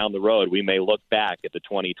 years down the road, we may look back at the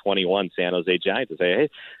 2021 San Jose Giants and say,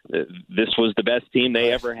 hey, this was the best team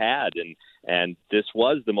they ever had, and this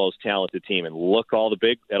was the most talented team. And look at all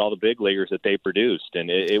the big leaguers that they produced. And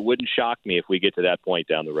it wouldn't shock me if we get to that point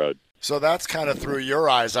down the road. So that's kind of through your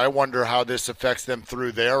eyes. I wonder how this affects them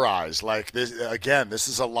through their eyes. Like this, again, this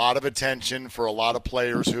is a lot of attention for a lot of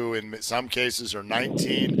players who in some cases are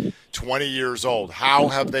 19, 20 years old. How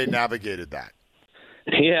have they navigated that?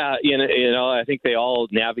 Yeah, I think they all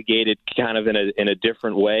navigated kind of in a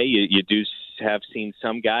different way. You do have seen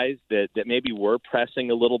some guys that maybe were pressing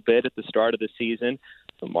a little bit at the start of the season.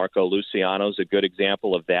 Marco Luciano's a good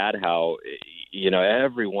example of that, how,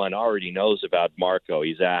 everyone already knows about Marco.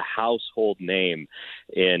 He's a household name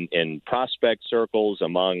in prospect circles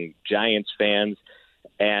among Giants fans.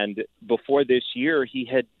 And before this year, he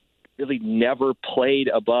had really never played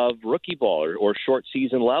above rookie ball or short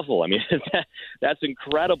season level. I mean, that's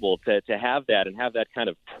incredible to have that and have that kind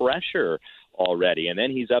of pressure already. And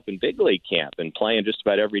then he's up in big league camp and playing just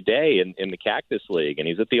about every day in the Cactus League, and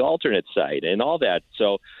he's at the alternate site and all that.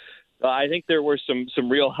 So I think there were some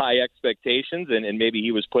real high expectations, and maybe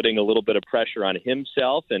he was putting a little bit of pressure on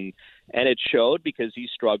himself, and it showed because he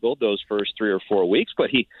struggled those first 3 or 4 weeks, but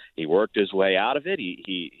he worked his way out of it.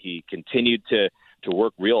 He continued to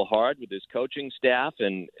work real hard with his coaching staff,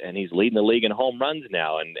 and he's leading the league in home runs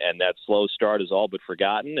now, and that slow start is all but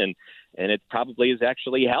forgotten, and it probably has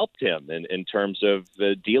actually helped him in terms of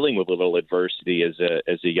dealing with a little adversity as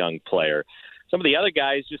a young player. Some of the other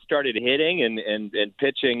guys just started hitting and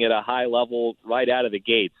pitching at a high level right out of the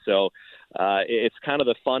gate. So it's kind of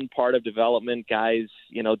the fun part of development. Guys,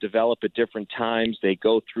 develop at different times. They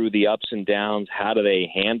go through the ups and downs. How do they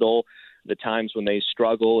handle the times when they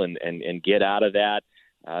struggle and get out of that?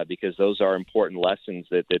 Because those are important lessons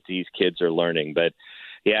that these kids are learning. But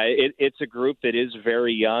yeah, it's a group that is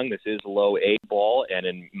very young. This is low A ball, and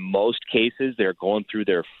in most cases, they're going through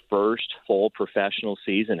their first full professional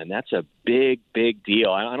season, and that's a big, big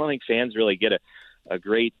deal. I don't think fans really get a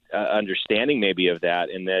great understanding maybe of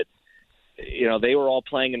that, in that, they were all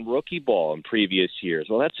playing in rookie ball in previous years.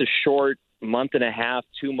 Well, that's a short month and a half,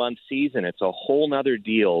 2 month season. It's a whole nother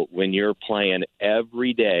deal when you're playing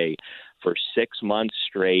every day for 6 months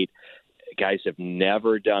straight. Guys have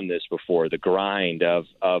never done this before. The grind of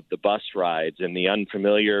the bus rides and the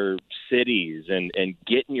unfamiliar cities and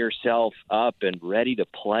getting yourself up and ready to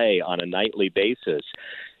play on a nightly basis.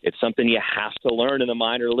 It's something you have to learn in the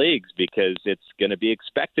minor leagues, because it's going to be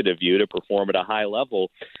expected of you to perform at a high level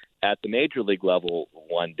at the major league level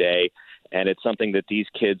one day. And it's something that these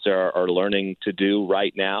kids are learning to do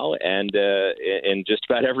right now, and in just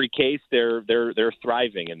about every case, they're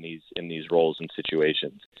thriving in these roles and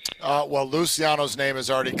situations. Well, Luciano's name has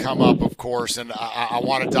already come up, of course, and I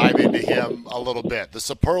want to dive into him a little bit. The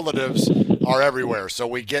superlatives are everywhere, so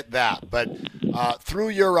we get that. But through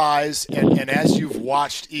your eyes, and as you've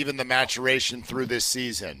watched even the maturation through this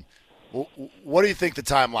season, what do you think the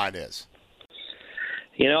timeline is?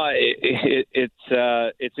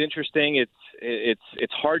 It's interesting.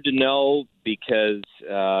 It's hard to know, because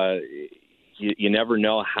you never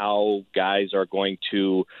know how guys are going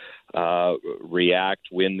to react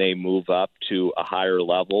when they move up to a higher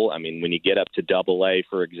level. I mean, when you get up to AA,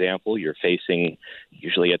 for example, you're facing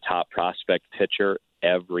usually a top prospect pitcher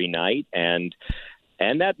every night, and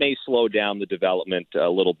that may slow down the development a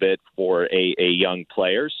little bit for a young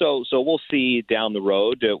player. So we'll see down the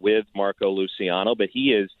road with Marco Luciano, but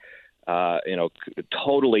he is,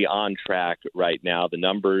 totally on track right now. The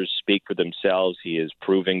numbers speak for themselves. He is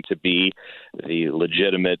proving to be the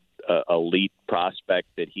legitimate elite prospect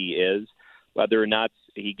that he is. Whether or not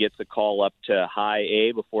he gets a call up to high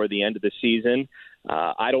A before the end of the season,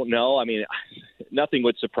 I don't know. I mean, nothing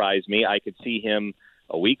would surprise me. I could see him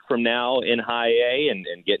a week from now in high A and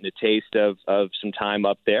getting a taste of some time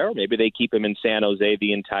up there. Maybe they keep him in San Jose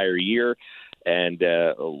the entire year and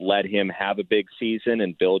let him have a big season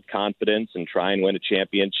and build confidence and try and win a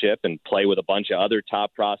championship and play with a bunch of other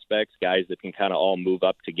top prospects, guys that can kind of all move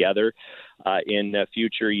up together in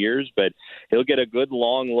future years. But he'll get a good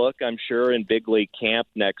long look, I'm sure, in big league camp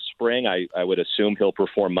next spring. I would assume he'll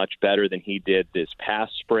perform much better than he did this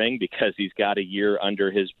past spring, because he's got a year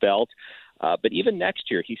under his belt. But even next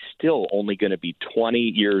year, he's still only going to be 20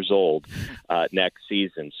 years old next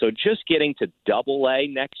season. So just getting to AA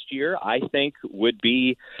next year, I think, would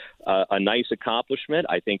be a nice accomplishment.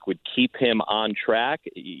 I think would keep him on track.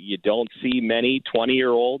 You don't see many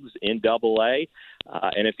 20-year-olds in AA,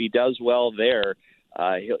 and if he does well there,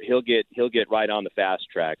 he'll get right on the fast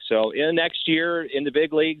track. So in next year in the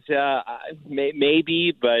big leagues,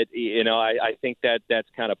 maybe, but I think that's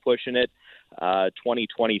kind of pushing it.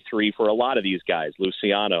 2023 for a lot of these guys,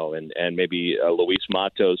 Luciano and maybe Luis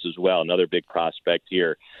Matos as well, another big prospect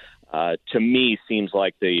here. To me, seems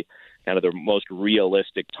like the kind of the most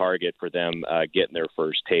realistic target for them getting their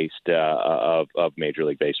first taste of Major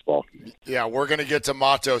League Baseball. Yeah, we're going to get to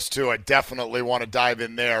Matos too. I definitely want to dive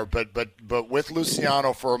in there, but with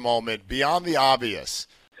Luciano for a moment, beyond the obvious,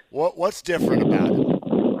 what's different about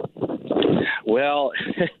him? Well.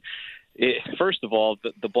 First of all,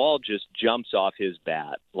 the ball just jumps off his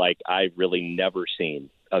bat like I've really never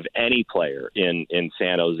seen of any player in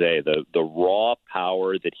San Jose. The raw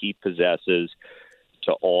power that he possesses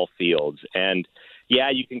to all fields. And,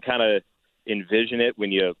 you can kind of envision it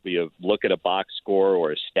when you look at a box score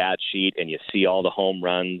or a stat sheet and you see all the home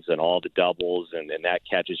runs and all the doubles, and that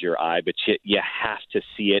catches your eye. But you have to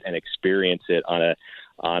see it and experience it on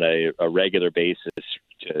a regular basis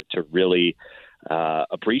to really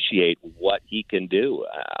appreciate what he can do.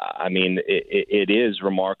 I mean, it is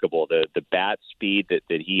remarkable, the bat speed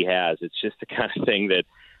that he has. It's just the kind of thing that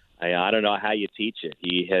I don't know how you teach it.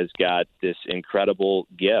 He has got this incredible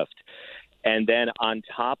gift. And then on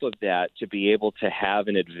top of that, to be able to have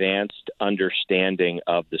an advanced understanding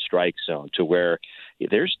of the strike zone to where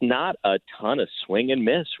there's not a ton of swing and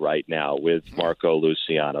miss right now with Marco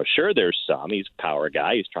Luciano. Sure, there's some. He's a power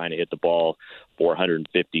guy. He's trying to hit the ball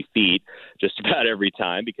 450 feet just about every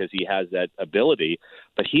time because he has that ability.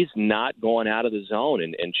 But he's not going out of the zone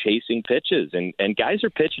and chasing pitches. And guys are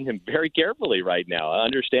pitching him very carefully right now,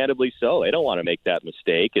 understandably so. They don't want to make that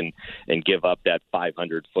mistake and give up that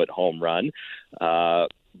 500-foot home run.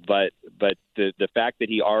 But the fact that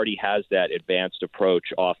he already has that advanced approach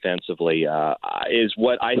offensively is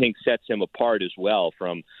what I think sets him apart as well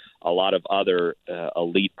from a lot of other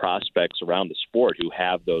elite prospects around the sport who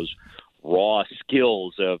have those raw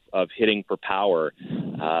skills of hitting for power,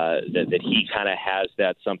 that he kind of has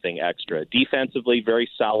that something extra. Defensively, very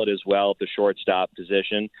solid as well at the shortstop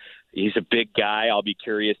position. He's a big guy. I'll be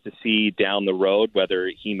curious to see down the road whether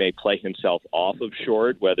he may play himself off of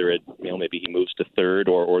short, whether maybe he moves to third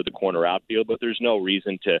or the corner outfield, but there's no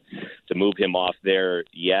reason to move him off there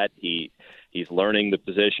yet. He's learning the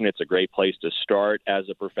position. It's a great place to start as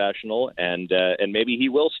a professional, and maybe he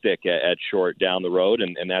will stick at short down the road,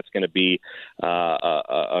 and that's going to be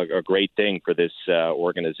a great thing for this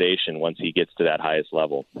organization once he gets to that highest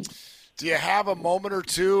level. Do you have a moment or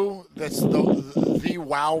two that's the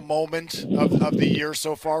wow moment of the year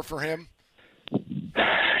so far for him?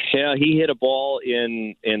 Yeah, he hit a ball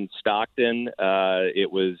in Stockton.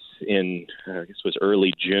 It was I guess it was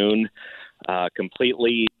early June.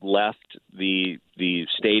 Completely left the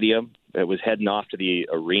stadium. It was heading off to the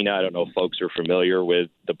arena. I don't know if folks are familiar with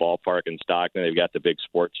the ballpark in Stockton. They've got the big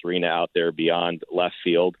sports arena out there beyond left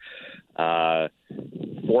field.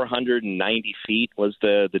 490 feet was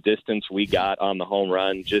the distance we got on the home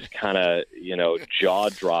run. Just kind of, jaw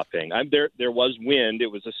dropping. There was wind. It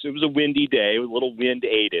was a windy day. It was a little wind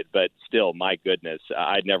aided, but still, my goodness,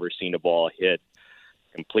 I'd never seen a ball hit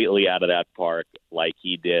completely out of that park like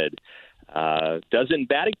he did. Does it in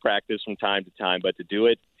batting practice from time to time, but to do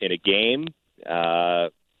it in a game,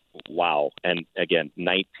 wow. And again,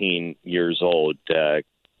 19 years old.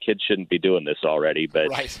 Kids shouldn't be doing this already, but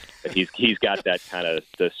right. he's got that kind of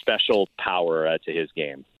the special power to his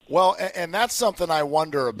game. Well, and that's something I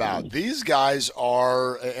wonder about. These guys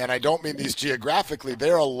are, and I don't mean these geographically,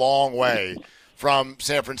 they're a long way from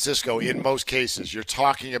San Francisco in most cases. You're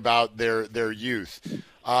talking about their youth.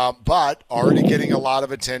 But already getting a lot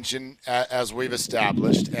of attention as we've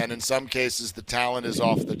established, and in some cases the talent is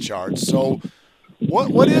off the charts. So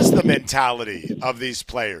what is the mentality of these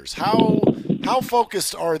players? How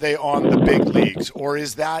focused are they on the big leagues, or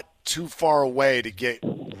is that too far away to get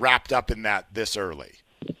wrapped up in that this early?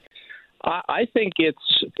 I think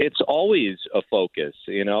it's always a focus.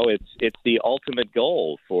 It's the ultimate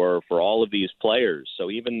goal for all of these players.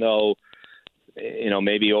 So even though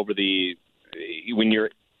maybe when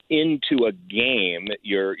you're into a game,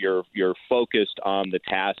 you're focused on the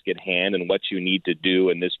task at hand and what you need to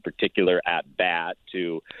do in this particular at bat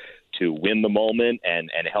to win the moment and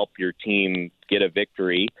help your team get a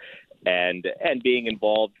victory, and being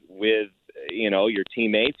involved with your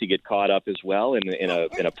teammates. You get caught up as well in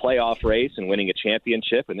a playoff race and winning a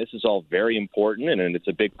championship, and this is all very important, and it's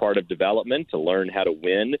a big part of development to learn how to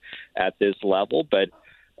win at this level. But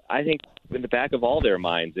I think in the back of all their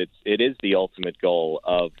minds, it is the ultimate goal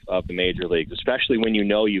of the major leagues, especially when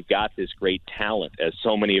you've got this great talent, as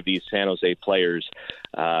so many of these San Jose players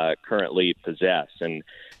currently possess. And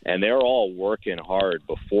they're all working hard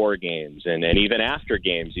before games, and even after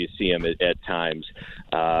games, you see them at times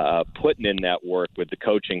putting in that work with the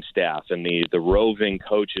coaching staff and the roving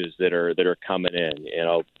coaches that are coming in.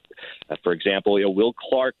 For example, Will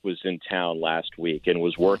Clark was in town last week and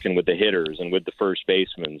was working with the hitters and with the first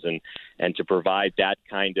basemen, and to provide that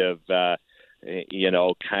kind of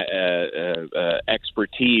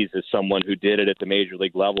expertise as someone who did it at the major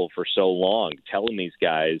league level for so long, telling these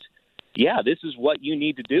guys, yeah, this is what you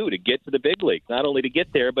need to do to get to the big leagues, not only to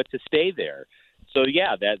get there, but to stay there. So,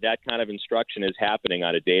 yeah, that kind of instruction is happening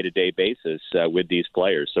on a day-to-day basis with these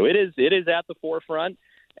players. So it is at the forefront,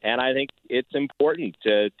 and I think it's important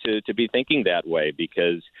to be thinking that way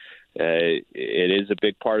because It is a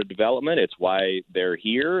big part of development. It's why they're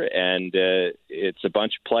here, and it's a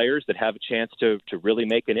bunch of players that have a chance to really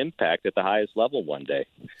make an impact at the highest level one day.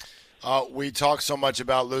 We talk so much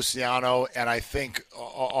about Luciano, and I think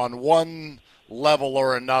on one level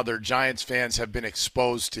or another, Giants fans have been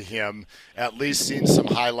exposed to him, at least seen some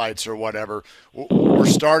highlights or whatever. We're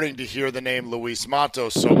starting to hear the name Luis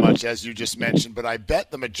Matos so much, as you just mentioned, but I bet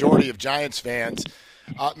the majority of Giants fans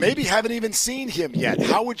maybe haven't even seen him yet.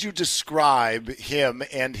 How would you describe him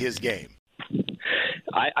and his game?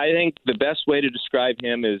 I think the best way to describe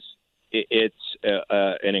him is it's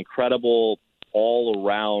an incredible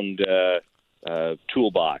all-around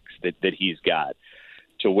toolbox that he's got,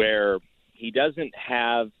 to where he doesn't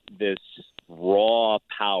have this raw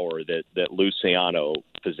power that Luciano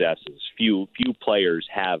possesses. Few players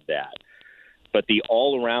have that. But the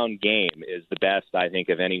all-around game is the best, I think,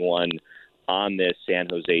 of anyone on this San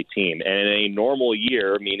Jose team. And in a normal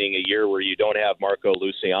year, meaning a year where you don't have Marco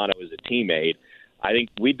Luciano as a teammate, I think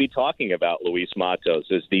we'd be talking about Luis Matos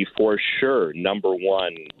as the for sure number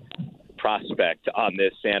one prospect on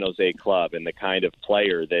this San Jose club, and the kind of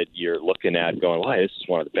player that you're looking at going, wow, this is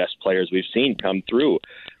one of the best players we've seen come through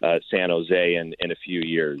San Jose in a few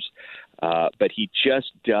years. But he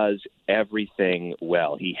just does everything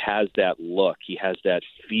well. He has that look. He has that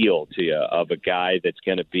feel to you of a guy that's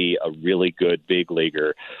going to be a really good big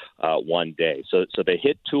leaguer one day. So the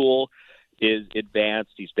hit tool is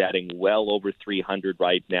advanced. He's batting well over 300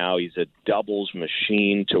 right now. He's a doubles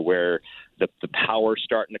machine, to where the power's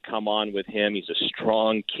starting to come on with him. He's a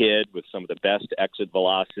strong kid with some of the best exit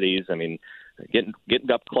velocities. I mean,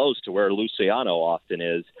 getting up close to where Luciano often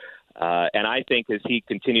is. And I think as he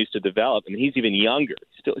continues to develop, and he's even younger,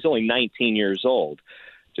 he's only 19 years old,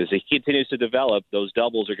 as he continues to develop, those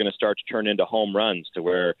doubles are going to start to turn into home runs, to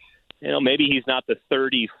where, maybe he's not the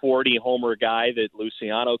 30, 40 homer guy that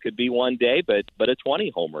Luciano could be one day, but a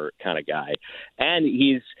 20 homer kind of guy. And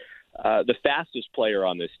he's the fastest player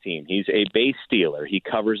on this team. He's a base stealer. He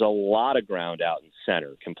covers a lot of ground out in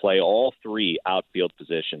center, can play all three outfield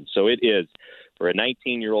positions. So it is, for a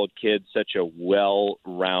 19-year-old kid, such a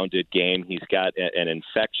well-rounded game. He's got an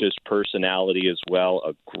infectious personality as well,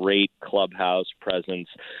 a great clubhouse presence,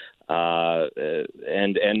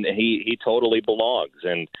 and he totally belongs.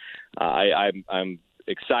 And I'm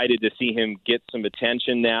excited to see him get some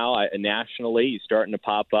attention now nationally. He's starting to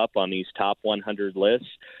pop up on these top 100 lists.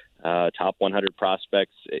 Top 100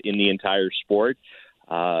 prospects in the entire sport,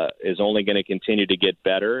 is only going to continue to get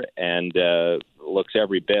better, and looks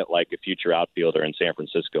every bit like a future outfielder in San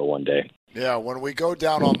Francisco one day. Yeah, when we go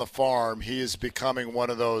down on the farm, he is becoming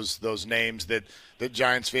one of those names that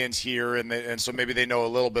Giants fans hear, and so maybe they know a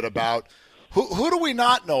little bit about. Who do we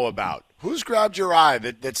not know about? Who's grabbed your eye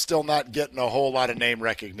that's still not getting a whole lot of name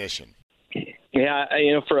recognition? Yeah,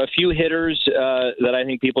 for a few hitters that I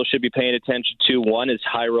think people should be paying attention to, one is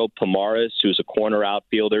Jairo Pomares, who's a corner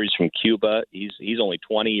outfielder. He's from Cuba. He's only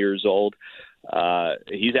 20 years old.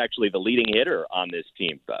 He's actually the leading hitter on this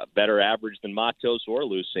team, better average than Matos or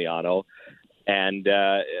Luciano. And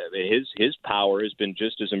his power has been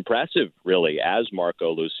just as impressive, really, as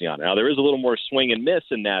Marco Luciano. Now, there is a little more swing and miss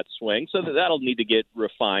in that swing, so that'll need to get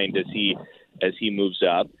refined as he moves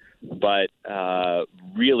up. But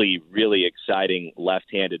really, really exciting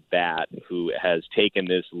left-handed bat who has taken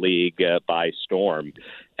this league by storm.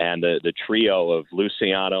 And the trio of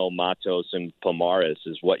Luciano, Matos, and Pomares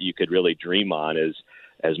is what you could really dream on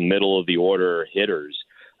as middle-of-the-order hitters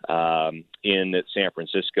in San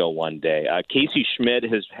Francisco one day. Casey Schmidt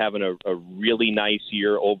is having a really nice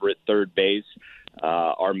year over at third base.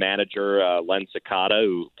 Our manager, Len Sakata,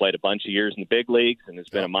 who played a bunch of years in the big leagues and has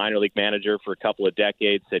been a minor league manager for a couple of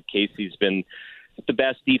decades, said Casey's been the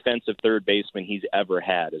best defensive third baseman he's ever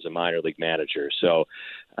had as a minor league manager. So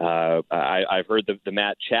I've heard the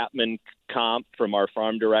Matt Chapman comp from our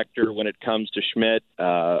farm director when it comes to Schmidt,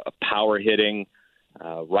 a power hitting,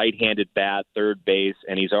 right-handed bat, third base,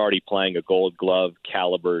 and he's already playing a Gold Glove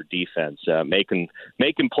caliber defense, making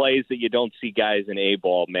plays that you don't see guys in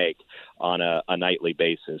A-ball make on a nightly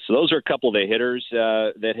basis. So those are a couple of the hitters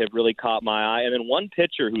that have really caught my eye. And then one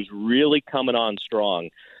pitcher who's really coming on strong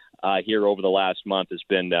here over the last month has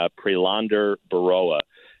been Prelander Berroa.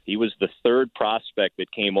 He was the third prospect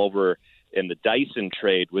that came over in the Dyson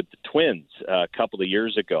trade with the Twins a couple of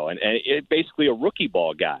years ago, and basically a rookie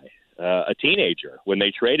ball guy. A teenager when they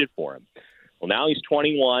traded for him. Well, now he's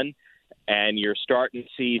 21, and you're starting to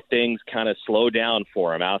see things kind of slow down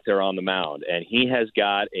for him out there on the mound. And he has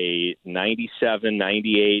got a 97,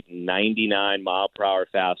 98, 99 mile-per-hour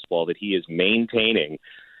fastball that he is maintaining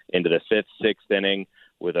into the fifth, sixth inning.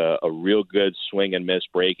 with a real good swing and miss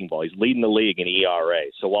breaking ball. He's leading the league in ERA.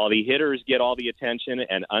 So while the hitters get all the attention,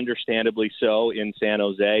 and understandably so in San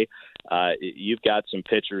Jose, you've got some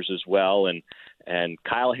pitchers as well. And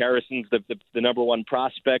Kyle Harrison's the number one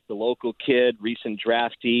prospect, the local kid, recent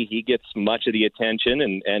draftee. He gets much of the attention,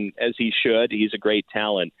 and as he should. He's a great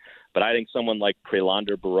talent. But I think someone like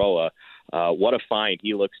Prelander Berroa, what a find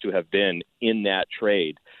he looks to have been in that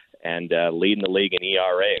trade, and leading the league in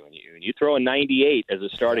ERA. When you throw a 98 as a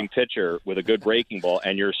starting pitcher with a good breaking ball,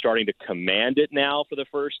 and you're starting to command it now for the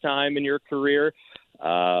first time in your career,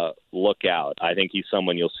 look out. I think he's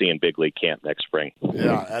someone you'll see in big league camp next spring.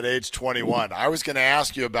 Yeah, at age 21. I was going to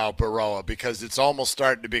ask you about Berroa because it's almost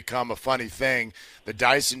starting to become a funny thing. The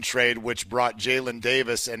Dyson trade, which brought Jalen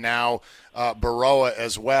Davis and now Berroa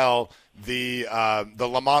as well. The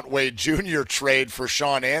Lamont Wade Jr. trade for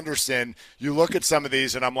Sean Anderson. You look at some of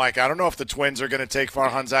these, and I'm like, I don't know if the Twins are going to take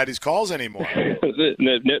Farhan Zaidi's calls anymore.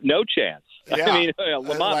 No chance. Yeah. I mean,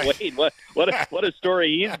 Lamont Wade, what a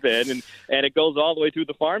story he's been, and it goes all the way through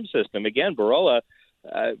the farm system. Again, Berroa,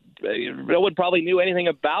 no one probably knew anything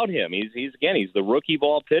about him. He's the rookie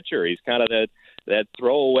ball pitcher. He's kind of that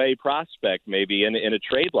throwaway prospect maybe in a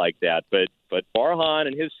trade like that. But Farhan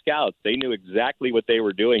and his scouts, they knew exactly what they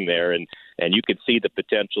were doing there, and you could see the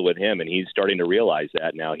potential with him, and he's starting to realize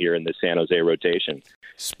that now here in the San Jose rotation.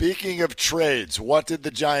 Speaking of trades, what did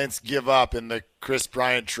the Giants give up in the Chris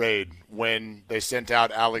Bryant trade when they sent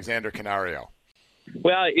out Alexander Canario?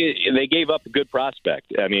 Well, they gave up a good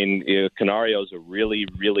prospect. I mean, Canario's a really,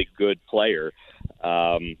 really good player.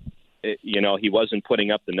 He wasn't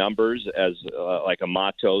putting up the numbers as like a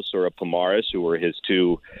Matos or a Pomares, who were his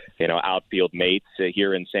two, outfield mates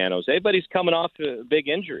here in San Jose. But he's coming off a big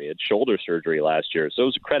injury, had shoulder surgery last year. So it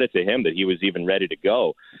was a credit to him that he was even ready to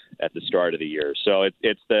go at the start of the year. So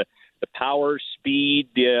it's the power, speed,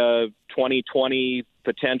 2020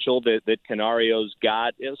 potential that Canario's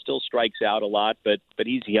got. It still strikes out a lot, but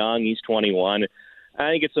he's young. He's 21. I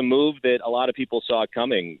think it's a move that a lot of people saw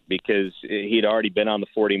coming because he'd already been on the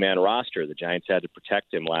 40-man roster. The Giants had to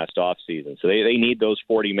protect him last offseason. So they need those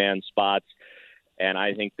 40-man spots. And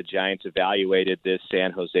I think the Giants evaluated this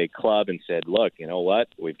San Jose club and said, look, you know what?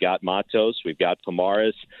 We've got Matos. We've got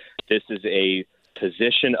Pomares. This is a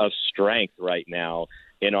position of strength right now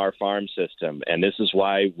in our farm system. And this is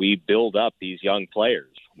why we build up these young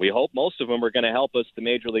players. We hope most of them are going to help us at the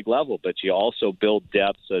major league level, but you also build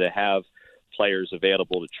depth so to have players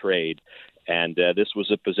available to trade. And this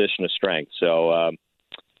was a position of strength. So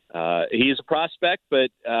he's a prospect,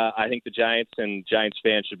 but I think the Giants and Giants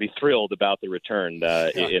fans should be thrilled about the return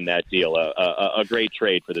in that deal. A great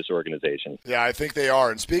trade for this organization. Yeah, I think they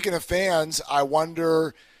are. And speaking of fans, I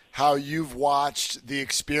wonder how you've watched the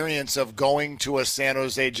experience of going to a San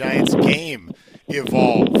Jose Giants game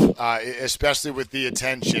evolve, especially with the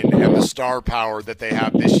attention and the star power that they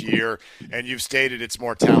have this year. And you've stated it's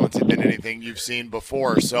more talented than anything you've seen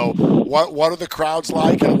before. So what are the crowds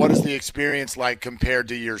like, and what is the experience like compared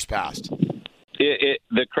to years past?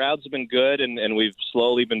 The crowds have been good, and we've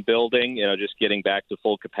slowly been building, just getting back to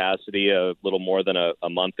full capacity a little more than a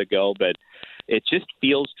month ago. But it just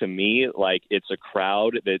feels to me like it's a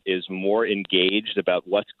crowd that is more engaged about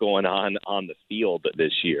what's going on the field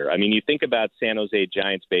this year. I mean, you think about San Jose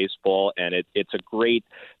Giants baseball, and it's a great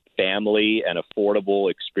family and affordable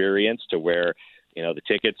experience to where, the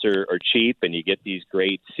tickets are cheap and you get these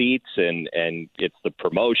great seats, and it's the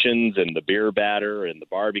promotions and the beer batter and the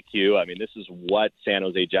barbecue. I mean, this is what San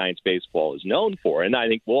Jose Giants baseball is known for, and I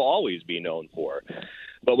think will always be known for.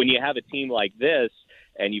 But when you have a team like this,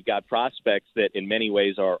 and you've got prospects that in many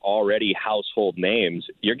ways are already household names,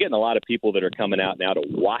 you're getting a lot of people that are coming out now to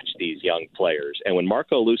watch these young players. And when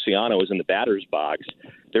Marco Luciano was in the batter's box,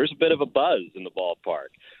 there's a bit of a buzz in the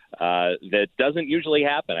ballpark that doesn't usually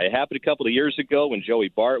happen. It happened a couple of years ago when Joey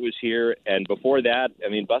Bart was here. And before that, I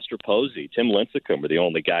mean, Buster Posey, Tim Lincecum were the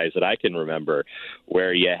only guys that I can remember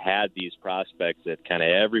where you had these prospects that kind of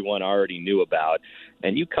everyone already knew about.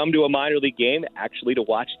 And you come to a minor league game actually to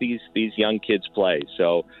watch these young kids play.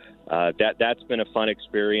 So that's been a fun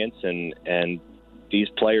experience, and these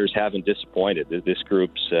players haven't disappointed. This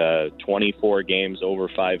group's 24 games over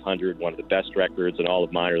 500, one of the best records in all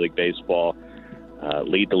of minor league baseball.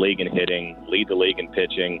 Lead the league in hitting, lead the league in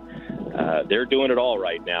pitching. They're doing it all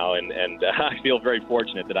right now, and I feel very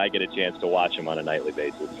fortunate that I get a chance to watch them on a nightly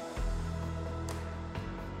basis.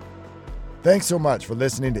 Thanks so much for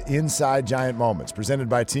listening to Inside Giant Moments, presented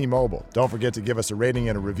by T-Mobile. Don't forget to give us a rating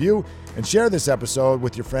and a review, and share this episode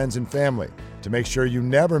with your friends and family. To make sure you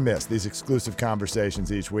never miss these exclusive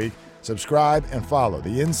conversations each week, subscribe and follow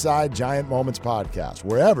the Inside Giant Moments podcast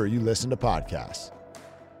wherever you listen to podcasts.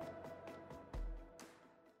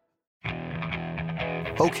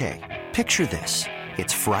 Okay, picture this.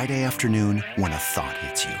 It's Friday afternoon when a thought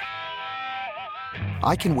hits you.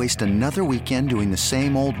 I can waste another weekend doing the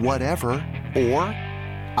same old whatever, or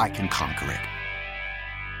I can conquer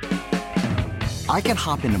it. I can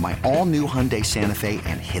hop into my all-new Hyundai Santa Fe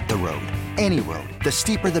and hit the road. Any road. The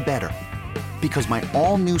steeper, the better. Because my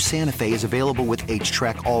all-new Santa Fe is available with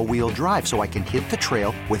H-Track all-wheel drive, so I can hit the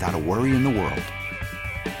trail without a worry in the world.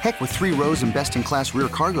 Heck, with 3 rows and best-in-class rear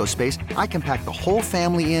cargo space, I can pack the whole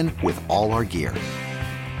family in with all our gear.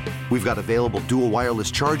 We've got available dual wireless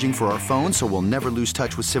charging for our phones, so we'll never lose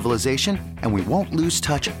touch with civilization, and we won't lose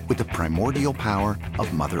touch with the primordial power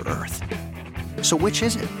of Mother Earth. So which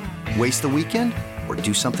is it? Waste the weekend or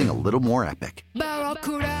do something a little more epic?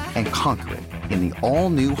 And conquer it in the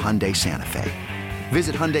all-new Hyundai Santa Fe.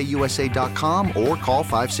 Visit HyundaiUSA.com or call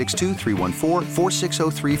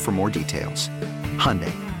 562-314-4603 for more details.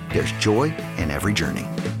 Hyundai, there's joy in every journey.